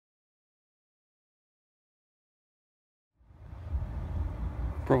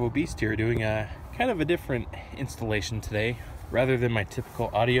Provo Beast here, doing a kind of a different installation today rather than my typical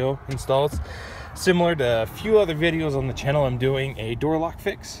audio installs. Similar to a few other videos on the channel, I'm doing a door lock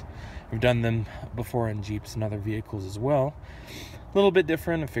fix. I've done them before on Jeeps and other vehicles as well. A little bit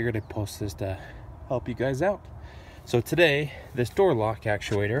different. I figured I'd post this to help you guys out. So today, this door lock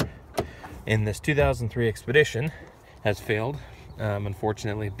actuator in this 2003 Expedition has failed,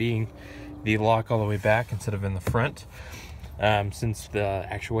 unfortunately, being the lock all the way back instead of in the front. Since the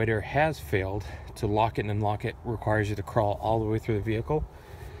actuator has failed, to lock it and unlock it requires you to crawl all the way through the vehicle.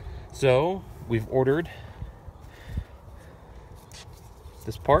 So we've ordered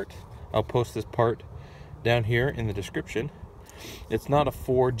this part. I'll post this part down here in the description. It's not a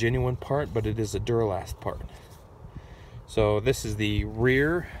Ford genuine part, but it is a Duralast part. So this is the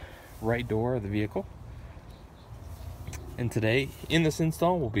rear right door of the vehicle. And today, in this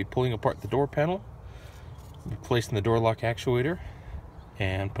install, we'll be pulling apart the door panel, replacing the door lock actuator,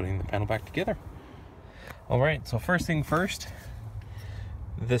 and putting the panel back together. Alright, so first thing first,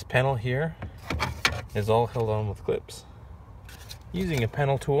 this panel here is all held on with clips. Using a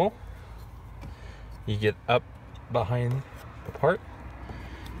panel tool, you get up behind the part,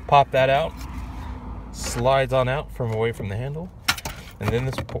 pop that out, slides on out from away from the handle, and then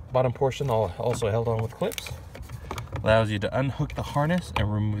this bottom portion also held on with clips. Allows you to unhook the harness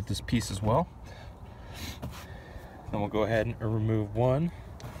and remove this piece as well. Then we'll go ahead and remove 1,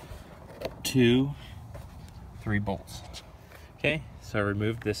 2, 3 bolts. Okay, so I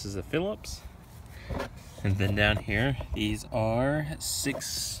removed this is a Phillips. And then down here, these are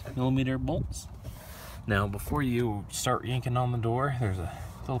 6mm bolts. Now before you start yanking on the door, there's a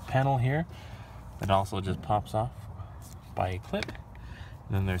little panel here that also just pops off by a clip.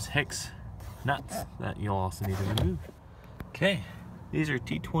 And then there's hex nuts that you'll also need to remove. Okay, these are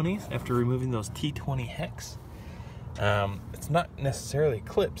T20s. After removing those T20 hex, it's not necessarily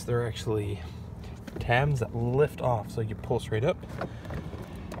clips, they're actually tabs that lift off, so you pull straight up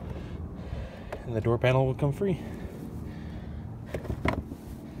and the door panel will come free.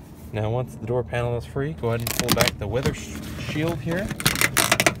 Now once the door panel is free, go ahead and pull back the weather shield here.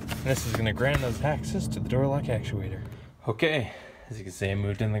 And this is going to grant us access to the door lock actuator. Okay, as you can see, I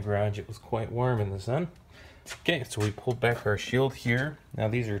moved in the garage. It was quite warm in the sun. Okay, so we pulled back our shield here. Now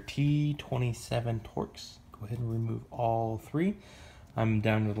these are T27 Torx. Go ahead and remove all 3. I'm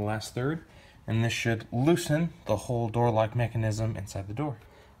down to the last third, and this should loosen the whole door lock mechanism inside the door.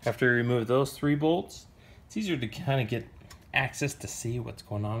 After you remove those 3 bolts, it's easier to kind of get access to see what's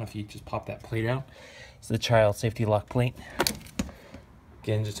going on if you just pop that plate out. It's the child safety lock plate.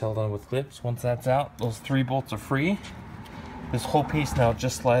 Again, just held on with clips. Once that's out, those 3 bolts are free. This whole piece now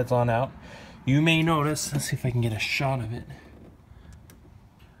just slides on out. You may notice, let's see if I can get a shot of it.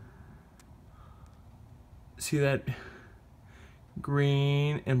 See that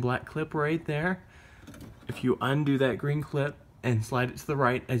green and black clip right there? If you undo that green clip and slide it to the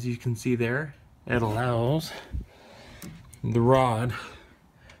right, as you can see there, it allows the rod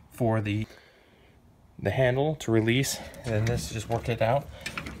for the handle to release, and then this just work it out.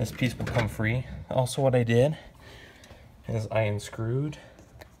 This piece will come free. Also, what I did is I unscrewed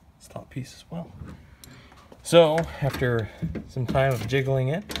this top piece as well. So after some time of jiggling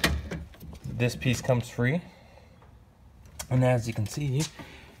it, this piece comes free. And as you can see,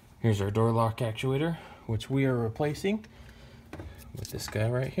 here's our door lock actuator, which we are replacing with this guy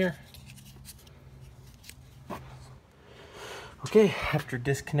right here. Okay, after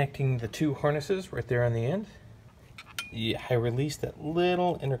disconnecting the 2 harnesses right there on the end, I released that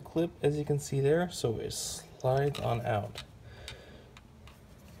little inner clip, as you can see there, so it slides on out.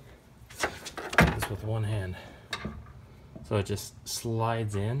 This with one hand. So it just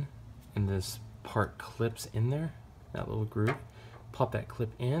slides in, and this part clips in there, that little groove. Pop that clip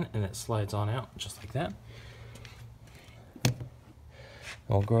in, and it slides on out, just like that.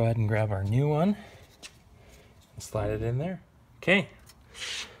 We'll go ahead and grab our new one and slide it in there. Okay,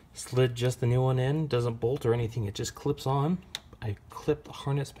 slid just the new one in, doesn't bolt or anything, it just clips on. I clip the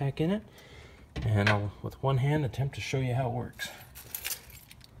harness back in it, and I'll, with one hand, attempt to show you how it works.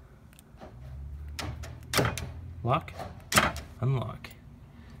 Lock, unlock.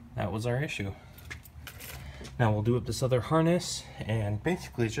 That was our issue. Now we'll do up this other harness, and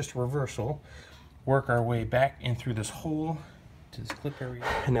basically it's just a reversal. Work our way back in through this hole to this clip area.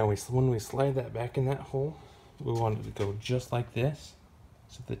 And now when we slide that back in that hole, we want it to go just like this.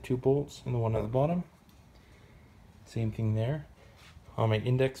 So the 2 bolts and the one at the bottom. Same thing there. On my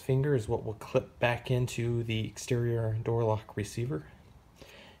index finger is what will clip back into the exterior door lock receiver.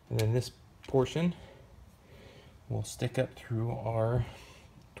 And then this portion will stick up through our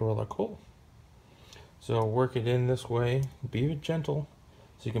door lock hole. So work it in this way, be gentle,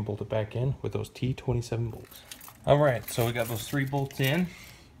 so you can bolt it back in with those T27 bolts. Alright, so we got those 3 bolts in.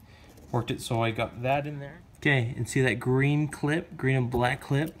 Worked it so I got that in there. Okay, and see that green clip, green and black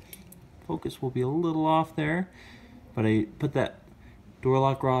clip? Focus will be a little off there, but I put that door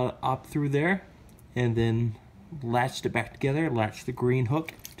lock rod up through there and then latched it back together, latched the green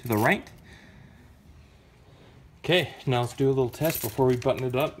hook to the right. Okay, now let's do a little test before we button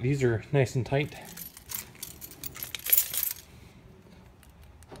it up. These are nice and tight.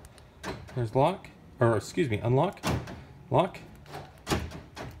 There's lock, or excuse me, unlock, lock.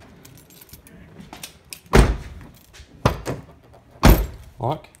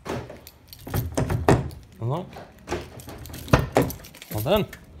 Lock, unlock, all done.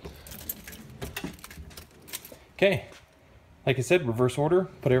 Okay, like I said, reverse order,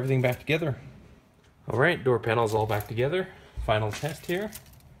 put everything back together. All right, door panel's all back together. Final test here.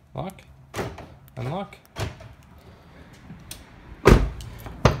 Lock, unlock.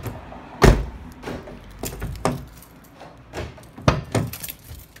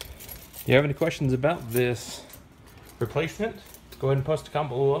 If you have any questions about this replacement, go ahead and post a comment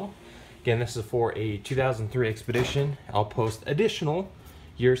below. Again, this is for a 2003 Expedition. I'll post additional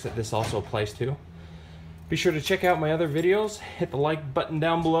years that this also applies to. Be sure to check out my other videos. Hit the like button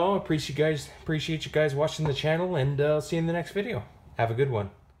down below. Appreciate you guys watching the channel, and see you in the next video. Have a good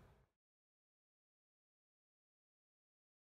one.